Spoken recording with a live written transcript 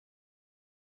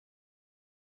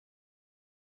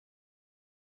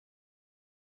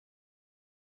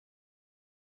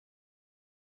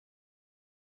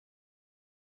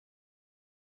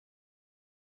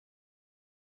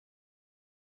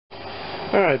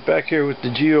Alright, back here with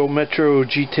the Geo Metro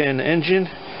G10 engine,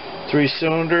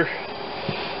 3-cylinder.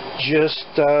 Just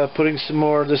putting some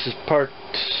more, this is part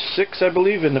 6 I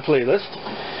believe in the playlist,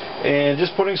 and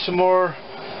just putting some more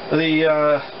of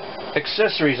the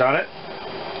accessories on it.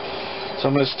 So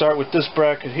I'm going to start with this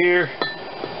bracket here,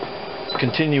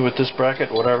 continue with this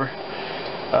bracket, whatever.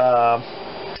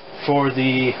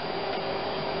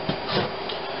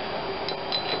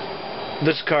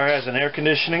 This car has an air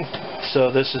conditioning,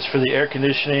 so this is for the air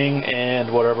conditioning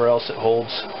and whatever else it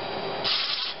holds.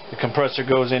 The compressor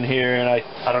goes in here, and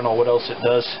I don't know what else it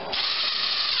does.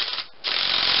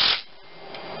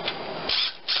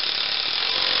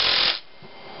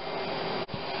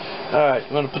 Alright,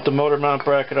 I'm going to put the motor mount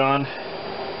bracket on.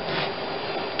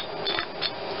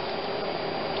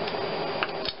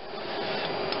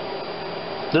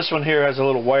 This one here has a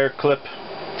little wire clip.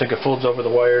 I think it folds over the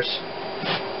wires.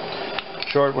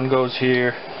 Short one goes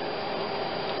here.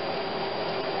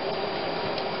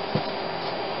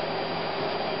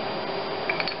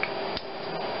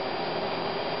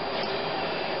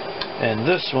 And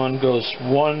this one goes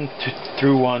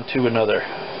through one to another,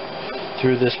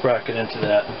 through this bracket into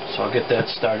that. So I'll get that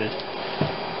started.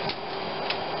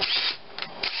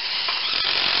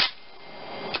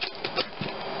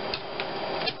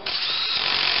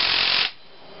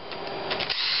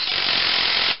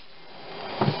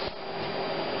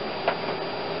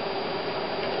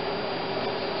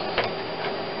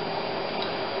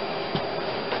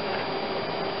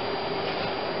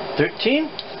 $13.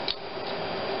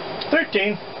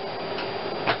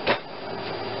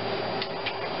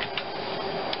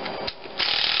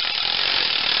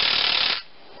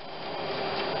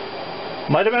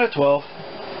 Might have been a 12.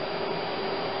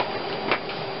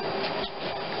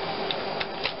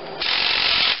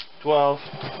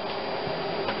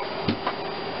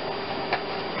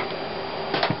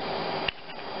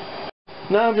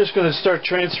 Now I'm just going to start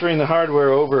transferring the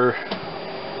hardware over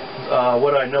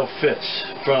what I know fits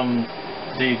from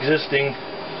the existing.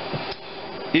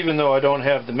 Even though I don't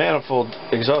have the manifold,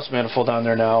 exhaust manifold on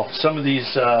there now, some of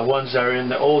these ones that are in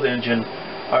the old engine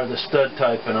are the stud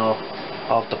type, and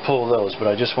I'll have to pull those, but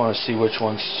I just want to see which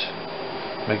ones,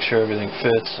 make sure everything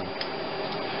fits, and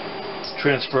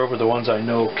transfer over the ones I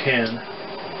know can.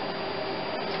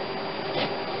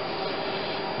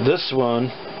 This one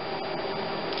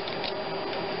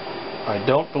I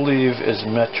don't believe is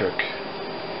metric.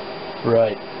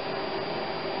 Right.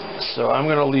 So I'm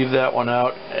going to leave that one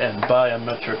out and buy a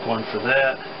metric one for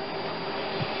that.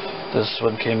 This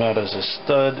one came out as a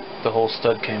stud. The whole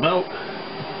stud came out.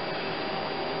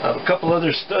 I have a couple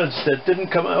other studs that didn't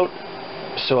come out,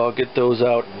 so I'll get those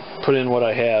out and put in what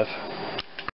I have.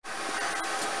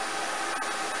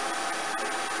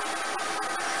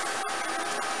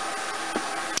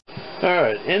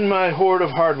 Alright, in my hoard of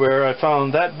hardware I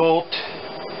found that bolt.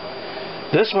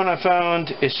 This one I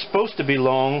found is supposed to be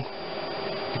long,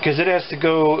 because it has to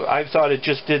go. I thought it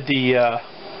just did the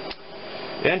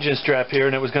engine strap here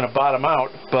and it was going to bottom out,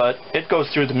 but it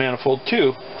goes through the manifold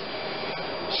too.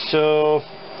 So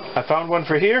I found one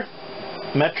for here,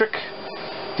 metric.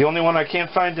 The only one I can't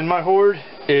find in my hoard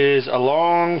is a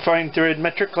long fine thread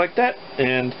metric like that,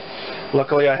 and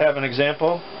luckily I have an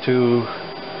example to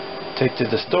take to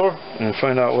the store and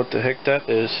find out what the heck that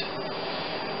is.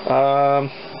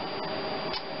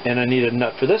 And I need a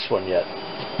nut for this one yet.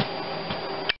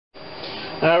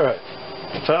 Alright,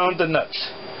 found the nuts.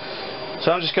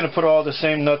 So I'm just going to put all the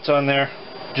same nuts on there,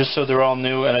 just so they're all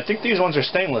new. And I think these ones are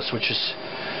stainless, which is,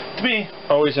 to me,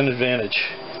 always an advantage.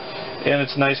 And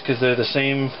it's nice because they're the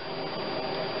same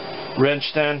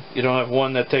wrench then. You don't have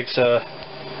one that takes a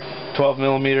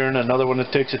 12mm and another one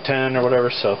that takes a 10 or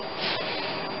whatever. So,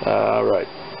 alright.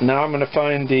 Now I'm going to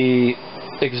find the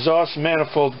exhaust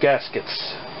manifold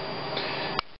gaskets.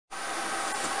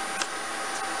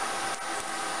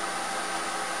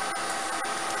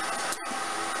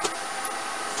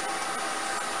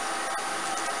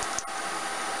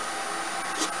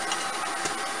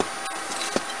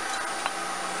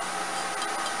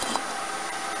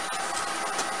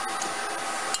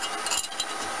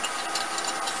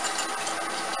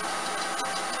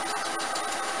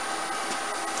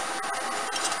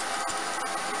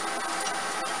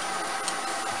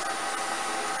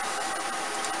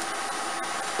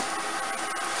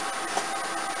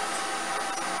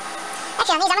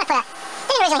 Actually, on these, I'm going to put a,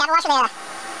 they didn't originally have a washer, they had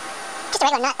just a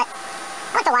regular nut, but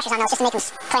I want to put washers on those just to make them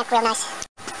clamp real nice.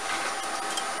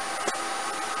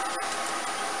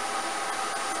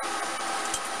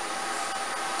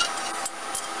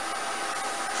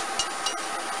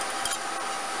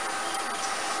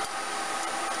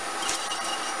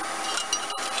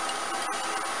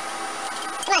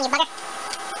 on, you bugger.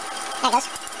 There it goes.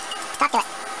 Talk to it.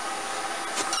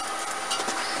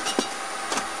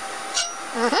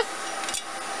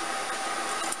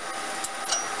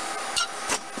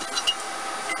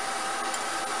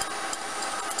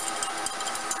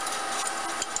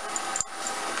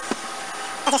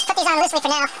 I'll just put these on loosely for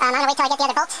now. I'm going to wait till I get the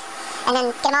other bolts, and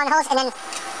then get them all in the holes, and then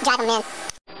drive them in.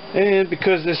 And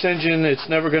because this engine, it's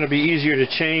never going to be easier to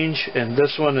change, and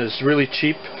this one is really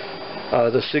cheap.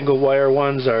 The single wire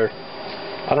ones are,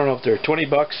 I don't know if they're 20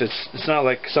 bucks. It's not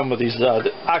like some of these,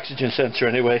 the oxygen sensor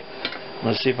anyway. I'm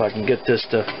going to see if I can get this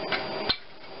to,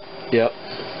 yep.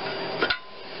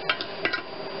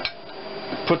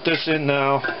 Put this in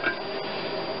now,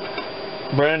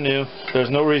 brand new. There's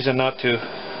no reason not to.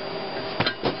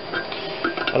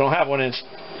 I don't have one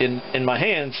in my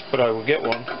hands, but I will get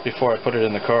one before I put it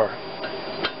in the car.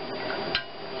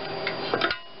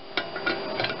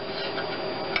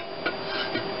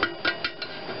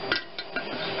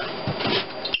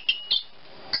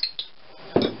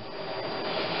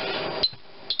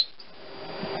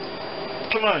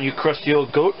 Come on, you crusty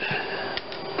old goat.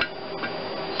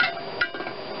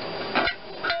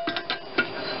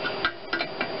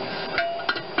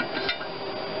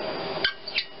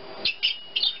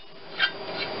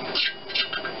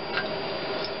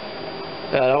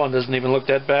 Yeah, that one doesn't even look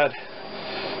that bad.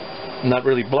 Not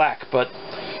really black, but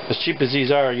as cheap as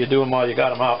these are, you do them while you got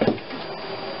them out,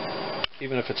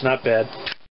 even if it's not bad.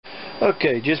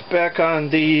 Okay, just back on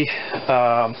the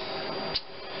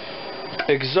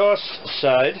exhaust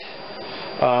side.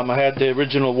 I had the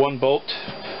original 1 bolt.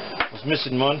 Was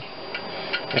missing one,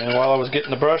 and while I was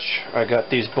getting the brush, I got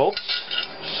these bolts.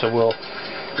 So we'll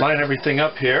line everything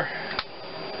up here.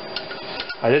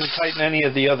 I didn't tighten any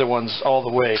of the other ones all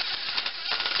the way,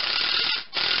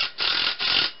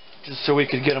 just so we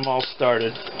could get them all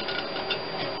started.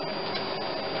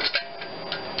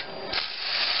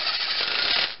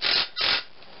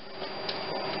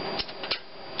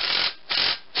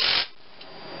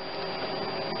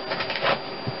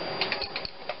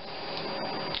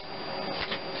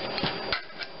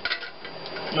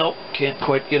 Nope, can't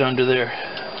quite get under there.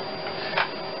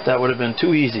 That would have been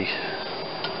too easy.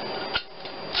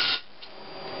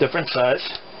 Different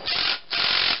size.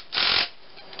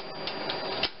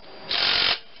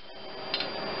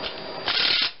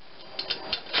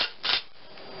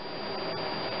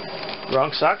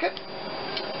 Wrong socket.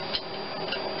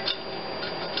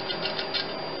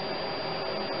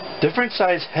 Different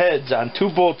size heads on 2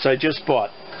 bolts I just bought.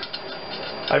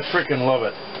 I freaking love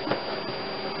it.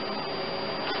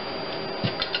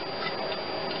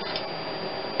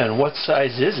 And what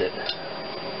size is it?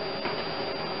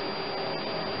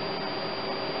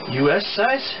 US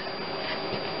size?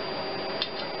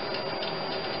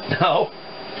 No.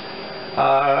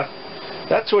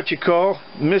 That's what you call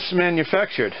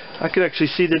mismanufactured. I could actually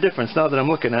see the difference now that I'm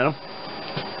looking at them.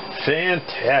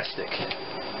 Fantastic.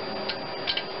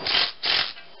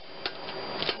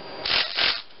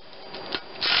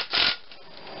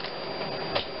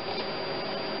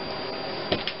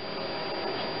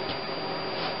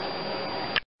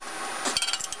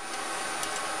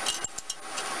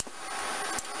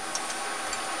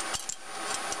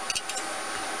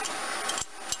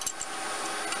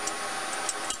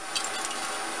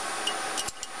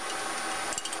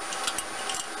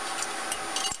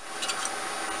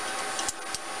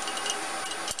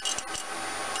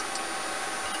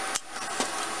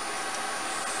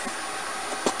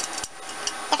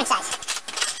 Different size.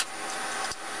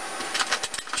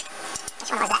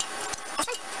 Which one was that? This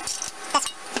one? This one.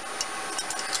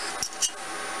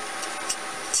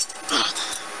 Alright.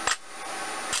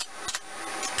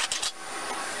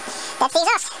 That's these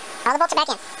off. All the bolts are back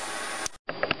in.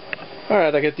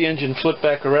 Alright, I got the engine flipped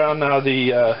back around. Now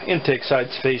the intake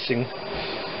side's facing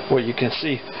what you can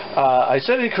see. I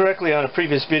said incorrectly on a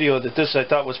previous video that this I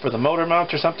thought was for the motor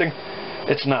mount or something.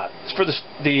 It's not. It's for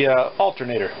the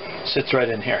alternator. Sits right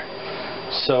in here.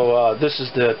 So this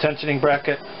is the tensioning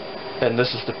bracket, and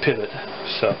this is the pivot.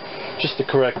 So just to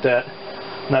correct that.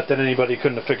 Not that anybody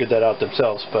couldn't have figured that out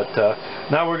themselves, but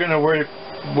now we're going to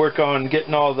work on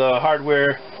getting all the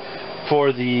hardware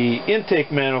for the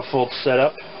intake manifold set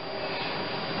up.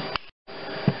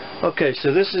 Okay,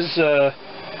 so this is a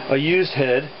used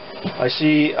head. I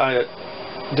see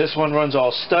this one runs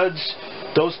all studs.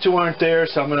 Those 2 aren't there,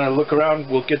 so I'm going to look around.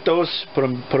 We'll get those, put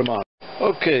them on.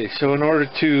 Okay, so in order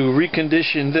to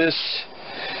recondition this,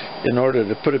 in order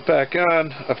to put it back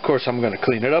on, of course I'm going to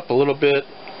clean it up a little bit.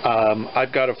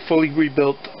 I've got a fully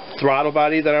rebuilt throttle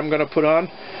body that I'm going to put on.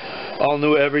 All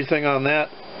new everything on that.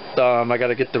 I got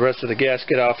to get the rest of the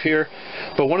gasket off here.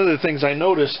 But one of the things I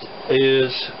noticed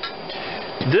is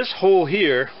this hole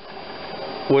here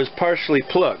was partially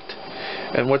plugged,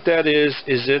 and what that is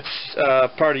it's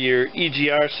part of your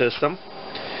EGR system,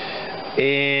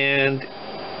 and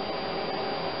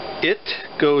it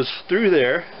goes through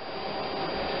there,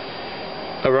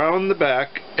 around the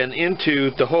back, and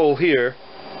into the hole here.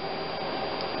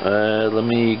 Let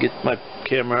me get my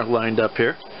camera lined up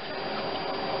here.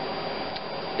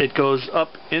 It goes up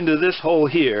into this hole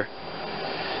here.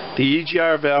 The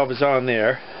EGR valve is on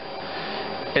there,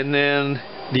 and then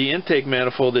the intake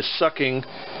manifold is sucking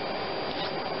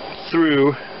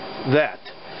through that.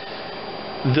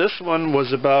 This one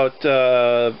was about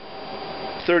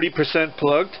 30%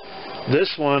 plugged.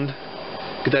 This one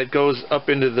that goes up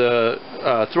into the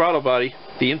throttle body,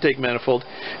 the intake manifold,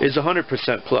 is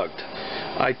 100% plugged.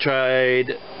 I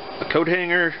tried a coat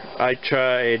hanger, I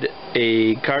tried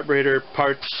a carburetor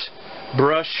parts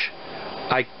brush.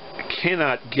 I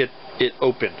cannot get it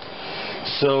open.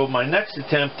 So my next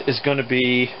attempt is going to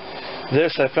be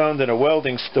this I found in a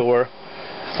welding store.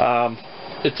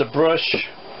 It's a brush.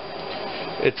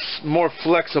 It's more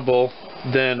flexible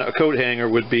than a coat hanger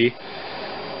would be,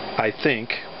 I think,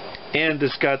 and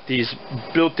it's got these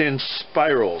built-in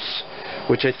spirals,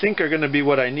 which I think are going to be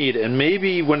what I need, and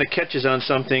maybe when it catches on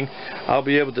something I'll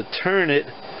be able to turn it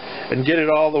and get it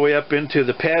all the way up into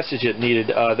the passage it needed.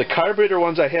 The carburetor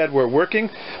ones I had were working,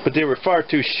 but they were far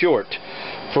too short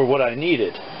for what I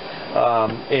needed,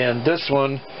 and this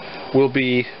one will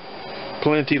be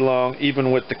plenty long,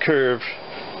 even with the curve,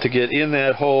 to get in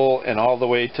that hole and all the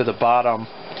way to the bottom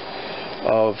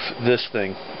of this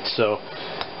thing. So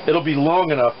it'll be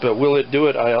long enough, but will it do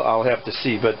it? I'll have to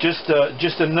see. But just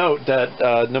a note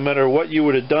that no matter what you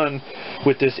would have done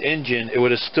with this engine, it would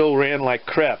have still ran like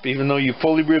crap. Even though you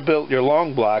fully rebuilt your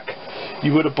long block,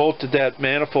 you would have bolted that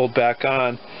manifold back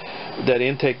on, that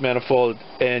intake manifold,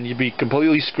 and you'd be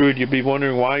completely screwed. You'd be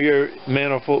wondering why your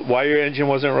engine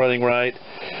wasn't running right,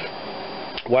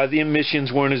 why the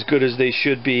emissions weren't as good as they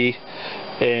should be,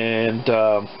 and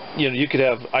you know, you could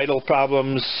have idle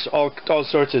problems, all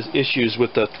sorts of issues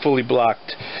with the fully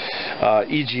blocked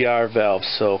EGR valve.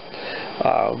 So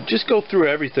just go through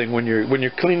everything when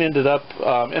you're cleaning it up,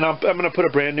 and I'm going to put a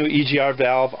brand new EGR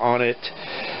valve on it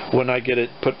when I get it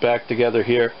put back together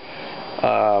here.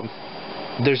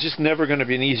 There's just never going to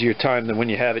be an easier time than when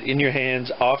you have it in your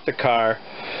hands, off the car.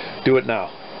 Do it now.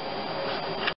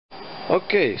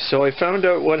 Okay, so I found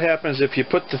out what happens if you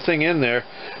put the thing in there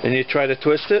and you try to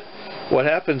twist it. What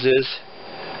happens is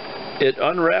it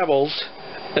unravels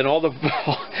and all the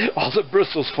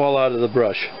bristles fall out of the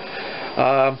brush.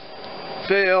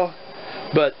 Fail,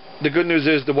 but the good news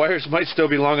is the wires might still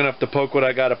be long enough to poke what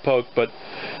I got to poke, but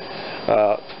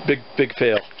big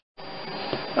fail.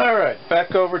 Alright,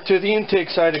 back over to the intake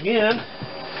side again,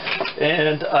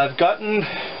 and I've gotten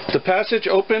the passage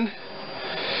open.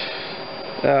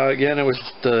 Again, it was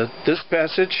this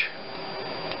passage.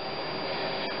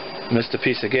 Missed a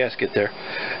piece of gasket there.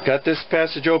 Got this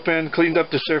passage open, cleaned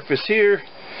up the surface here,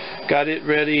 got it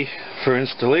ready for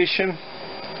installation.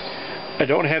 I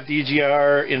don't have the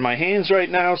EGR in my hands right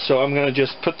now, so I'm going to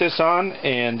just put this on,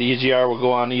 and the EGR will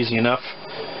go on easy enough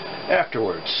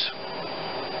afterwards.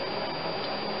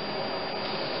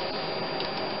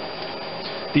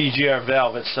 The EGR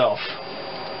valve itself,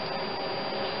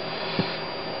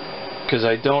 because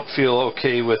I don't feel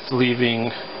okay with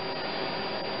leaving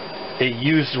a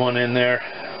used one in there,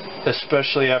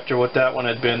 especially after what that one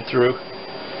had been through.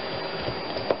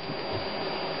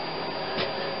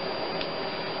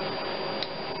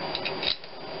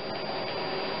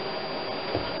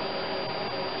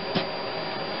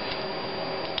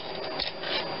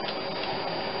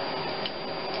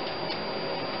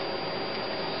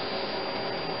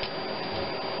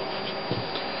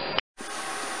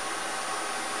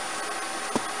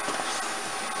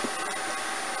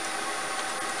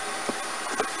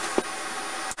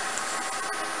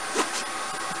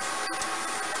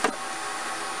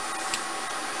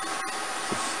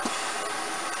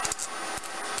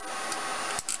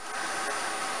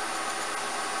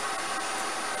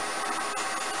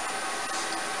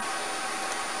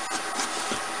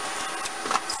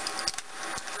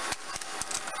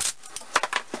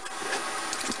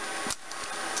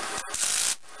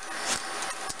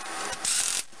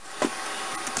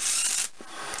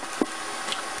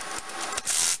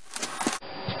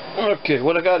 Okay,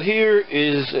 what I got here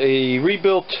is a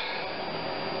rebuilt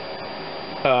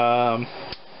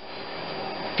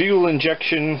fuel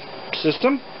injection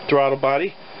system, throttle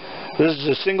body. This is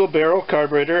a single barrel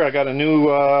carburetor. I got a new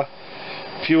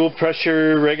fuel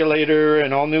pressure regulator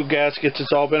and all new gaskets.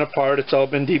 It's all been apart, it's all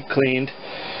been deep cleaned,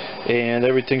 and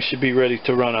everything should be ready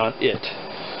to run on it.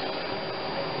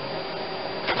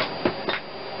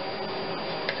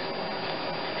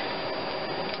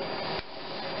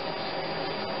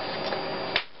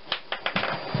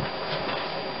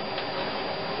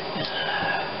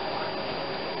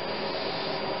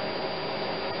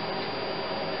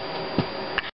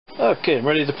 Okay, I'm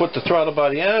ready to put the throttle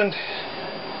body on.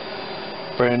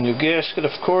 Brand new gasket,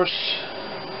 of course.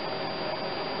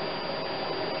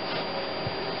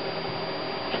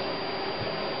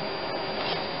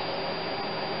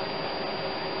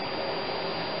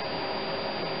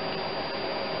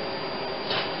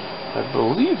 I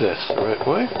believe that's the right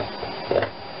way.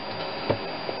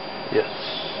 Yes.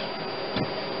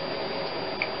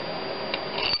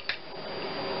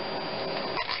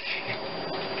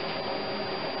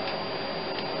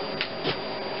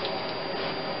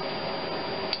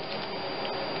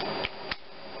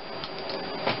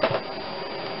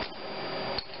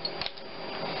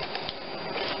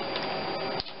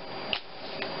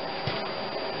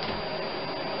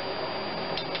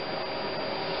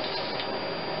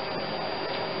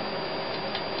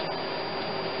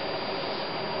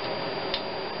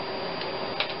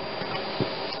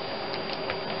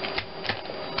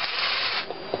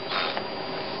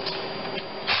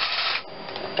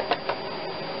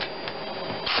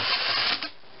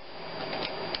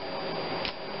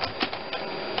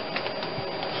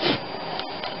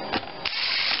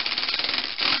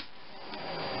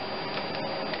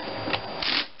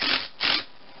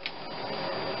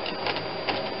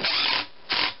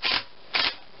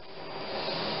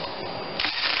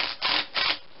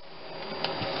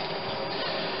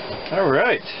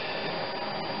 Alright,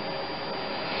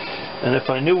 and if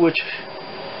I knew which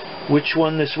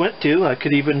one this went to, I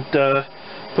could even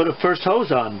put a first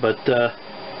hose on, but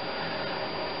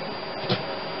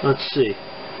let's see,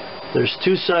 there's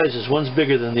two sizes, one's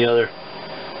bigger than the other.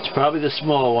 It's probably the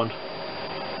small one.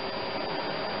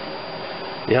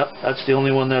 Yep, that's the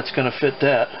only one that's going to fit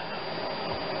that.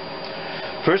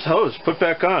 First hose, put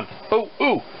back on. Oh,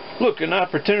 ooh, look, an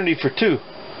opportunity for two.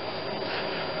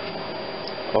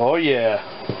 Oh yeah.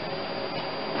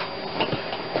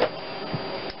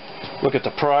 Look at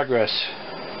the progress.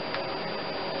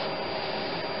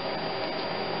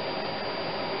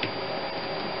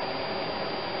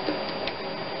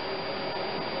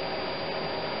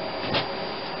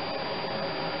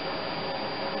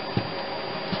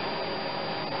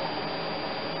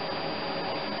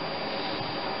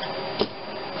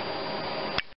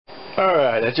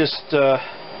 Alright, I just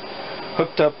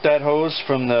hooked up that hose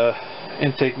from the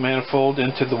intake manifold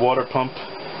into the water pump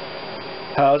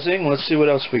housing. Let's see what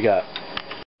else we got.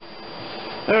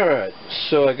 Alright,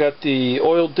 so I got the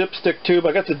oil dipstick tube.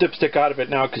 I got the dipstick out of it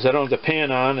now because I don't have the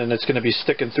pan on and it's going to be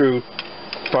sticking through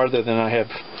farther than I have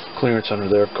clearance under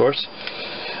there, of course.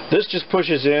 This just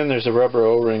pushes in. There's a rubber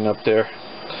O-ring up there,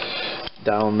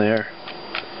 down there,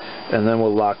 and then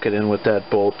we'll lock it in with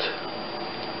that bolt.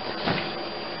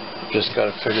 Just got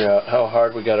to figure out how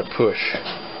hard we got to push.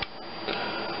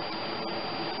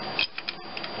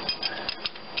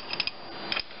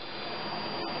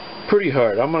 Pretty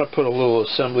hard. I'm going to put a little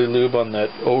assembly lube on that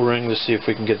O-ring to see if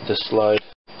we can get it to slide.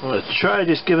 I'm going to try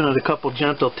just giving it a couple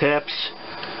gentle taps.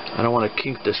 I don't want to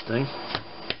kink this thing.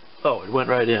 Oh, it went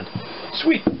right in.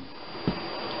 Sweet.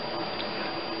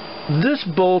 This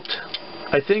bolt,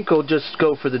 I think, will just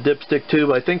go for the dipstick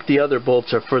tube. I think the other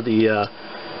bolts are for the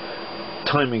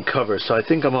timing cover, so I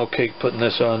think I'm okay putting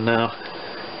this on now.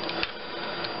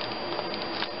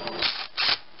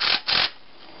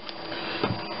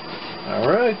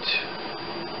 Alright,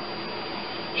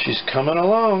 she's coming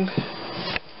along.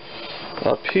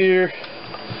 Up here,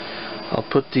 I'll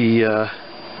put the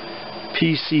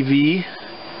Pcv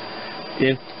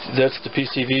in. That's the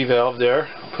Pcv valve there.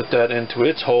 Put that into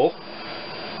its hole.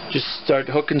 Just start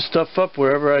hooking stuff up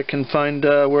wherever I can find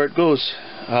where it goes.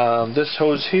 This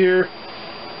hose here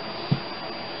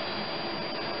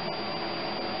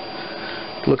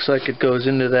looks like it goes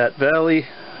into that valley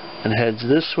and heads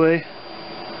this way.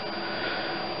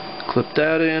 Clip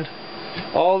that in.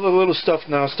 All the little stuff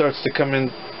now starts to come in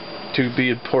to be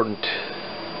important.